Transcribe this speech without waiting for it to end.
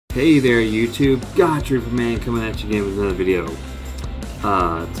Hey there YouTube, GodTrooperMan coming at you again with another video.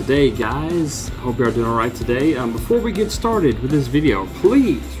 Today guys, hope you are doing alright today. Before we get started with this video,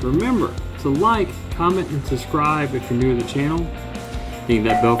 please remember to like, comment, and subscribe if you're new to the channel. Hitting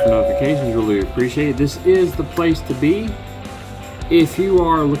that bell for notifications, really appreciate it. This is the place to be if you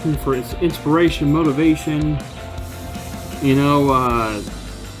are looking for inspiration, motivation,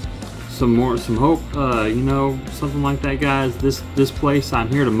 some hope, something like that, guys. This place, I'm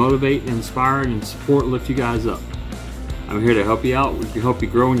here to motivate, inspire, and support, lift you guys up. I'm here to help you out, help you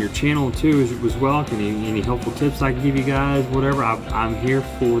grow in your channel too as well. Any helpful tips I can give you guys, whatever, I'm here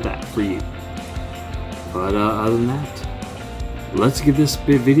for that for you. But other than that, let's get this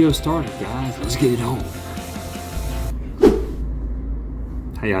video started, guys. Let's get it on.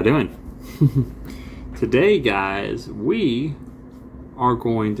 How y'all doing? Today, guys, we are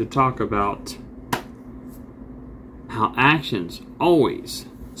going to talk about how actions always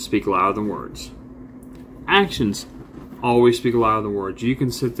speak louder than words. Actions always speak louder than words. You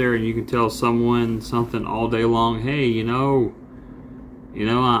can sit there and you can tell someone something all day long. Hey, I'm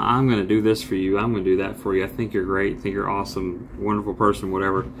going to do this for you. I'm going to do that for you. I think you're great. I think you're awesome, wonderful person,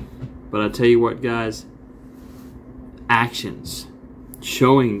 whatever. But I tell you what, guys, actions,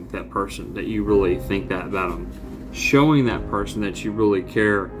 showing that person that you really think that about them, showing that person that you really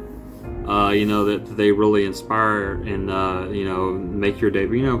care, that they really inspire and make your day,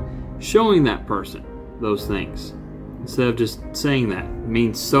 showing that person those things instead of just saying that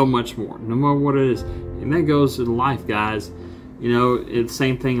means so much more, no matter what it is. And that goes in life, guys. It's the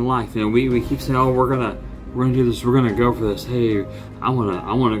same thing in life. We keep saying, oh, we're gonna do this, we're gonna go for this. Hey, I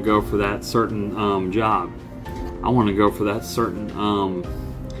wanna go for that certain job. I want to go for that certain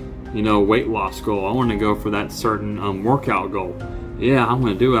weight loss goal. I want to go for that certain workout goal. Yeah, I'm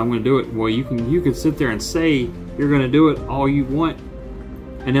going to do it. I'm going to do it. Well, you can sit there and say you're going to do it all you want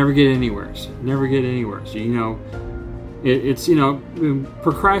and never get anywhere. Never get anywhere. So,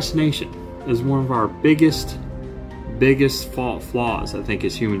 procrastination is one of our biggest flaws, I think,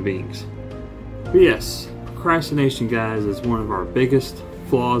 as human beings. But yes, procrastination, guys, is one of our biggest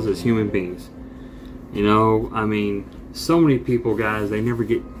flaws as human beings. So many people, guys, they never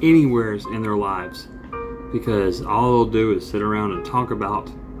get anywhere in their lives because all they'll do is sit around and talk about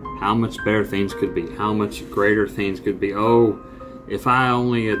how much better things could be, how much greater things could be. Oh, if I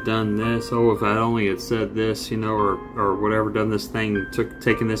only had done this, oh, if I only had said this, or whatever, done this thing,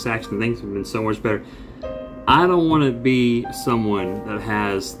 taken this action, things would have been so much better. I don't want to be someone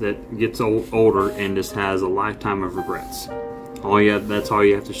that gets older and just has a lifetime of regrets. That's all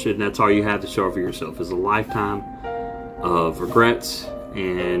you have to show for yourself is a lifetime of regrets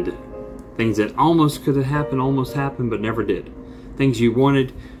and things that almost could have happened, almost happened, but never did. Things you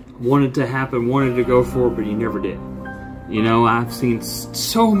wanted to happen, wanted to go for, but you never did. I've seen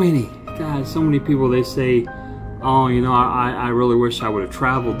so many people, they say, oh, I really wish I would have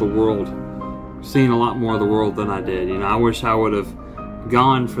traveled the world, seen a lot more of the world than I did. I wish I would have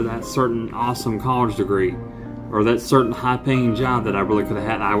gone for that certain awesome college degree, or that certain high-paying job that I really could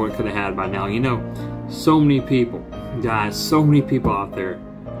have had by now. So many people, guys, so many people out there,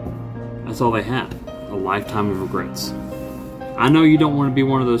 that's all they have, a lifetime of regrets. I know you don't want to be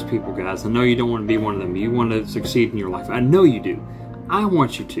one of those people, guys. I know you don't want to be one of them. You want to succeed in your life. I know you do. I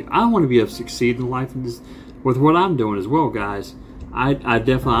want you to. I want to be able to succeed in life with what I'm doing as well, guys. I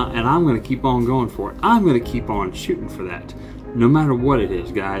definitely, and I'm going to keep on going for it. I'm going to keep on shooting for that. No matter what it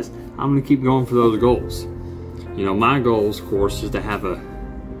is, guys, I'm going to keep going for those goals. My goals, of course, is to have a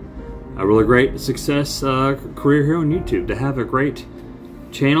really great success career here on YouTube, to have a great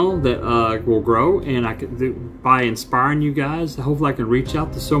channel that will grow, and by inspiring you guys, hopefully I can reach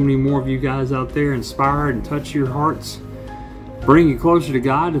out to so many more of you guys out there, inspire and touch your hearts, bring you closer to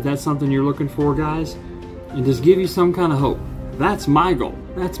God if that's something you're looking for, guys, and just give you some kind of hope. That's my goal.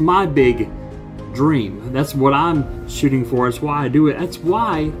 That's my big dream. That's what I'm shooting for. That's why I do it. That's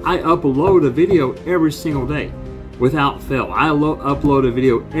why I upload a video every single day without fail. I upload a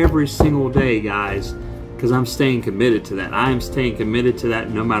video every single day, guys, because I'm staying committed to that. I am staying committed to that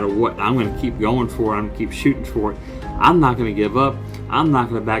no matter what. I'm going to keep going for it. I'm going to keep shooting for it. I'm not going to give up. I'm not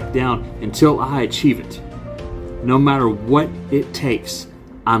going to back down until I achieve it. No matter what it takes,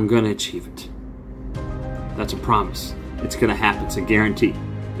 I'm going to achieve it. That's a promise. It's going to happen. It's a guarantee.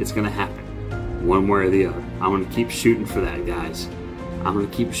 It's going to happen. One way or the other. I'm going to keep shooting for that, guys. I'm going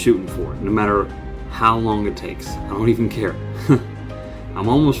to keep shooting for it, no matter how long it takes. I don't even care. I'm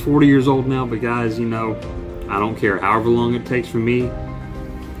almost 40 years old now, but guys, I don't care. However long it takes for me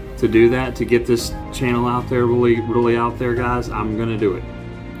to do that, to get this channel out there, really out there, guys, I'm going to do it.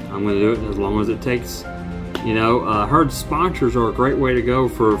 I'm going to do it as long as it takes. You know, heard sponsors are a great way to go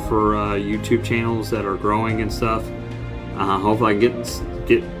for YouTube channels that are growing and stuff. Hopefully I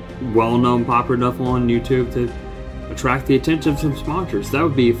get well-known, popular enough on YouTube to attract the attention of some sponsors. That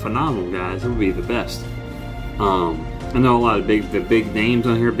would be phenomenal, guys. It would be the best. I know a lot of the big names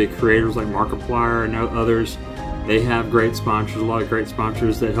on here, big creators like Markiplier and others. They have great sponsors, a lot of great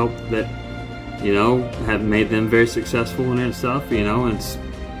sponsors that help, that, you know, have made them very successful in it and stuff, you know, and it's,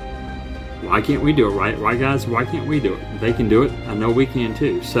 why can't we do it, right? Why, guys, why can't we do it? They can do it, I know we can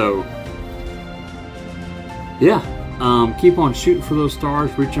too. So, yeah, keep on shooting for those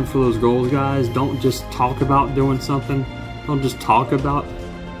stars, reaching for those goals, guys. Don't just talk about doing something. Don't just talk about,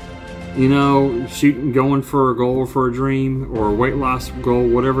 you know, shooting, going for a goal, for a dream, or a weight loss goal,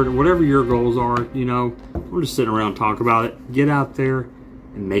 whatever your goals are, you know. We're just sitting around and talk about it. Get out there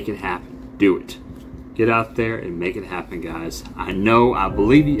and make it happen. Do it. Get out there and make it happen, guys. I know, I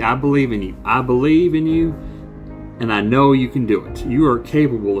believe you, I believe in you. I believe in you, and I know you can do it. You are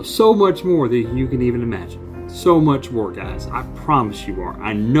capable of so much more than you can even imagine. So much more, guys. I promise you are.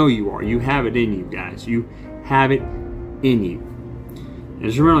 I know you are. You have it in you, guys. You have it in you. And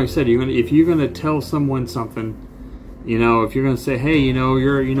just remember, like I said, if you're gonna tell someone something, you know, if you're gonna say, hey, you know,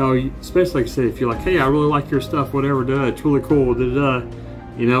 especially like I said, if you're like, hey, I really like your stuff, whatever, it's really cool,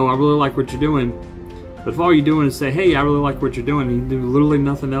 you know, I really like what you're doing. But if all you're doing is say, hey, I really like what you're doing, and you do literally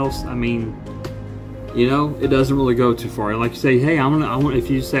nothing else, I mean, you know, it doesn't really go too far. Like you say, hey, if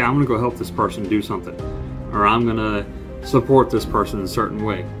you say, I'm gonna go help this person do something, or I'm gonna support this person in a certain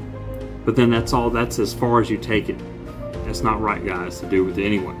way, but then that's as far as you take it. That's not right, guys, to do with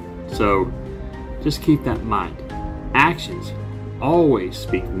anyone. So just keep that in mind. Actions always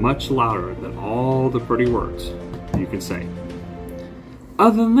speak much louder than all the pretty words you can say.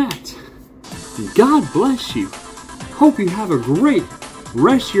 Other than that, God bless you. Hope you have a great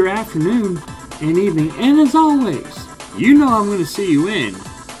rest of your afternoon and evening. And as always, you know I'm going to see you in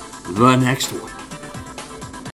the next one.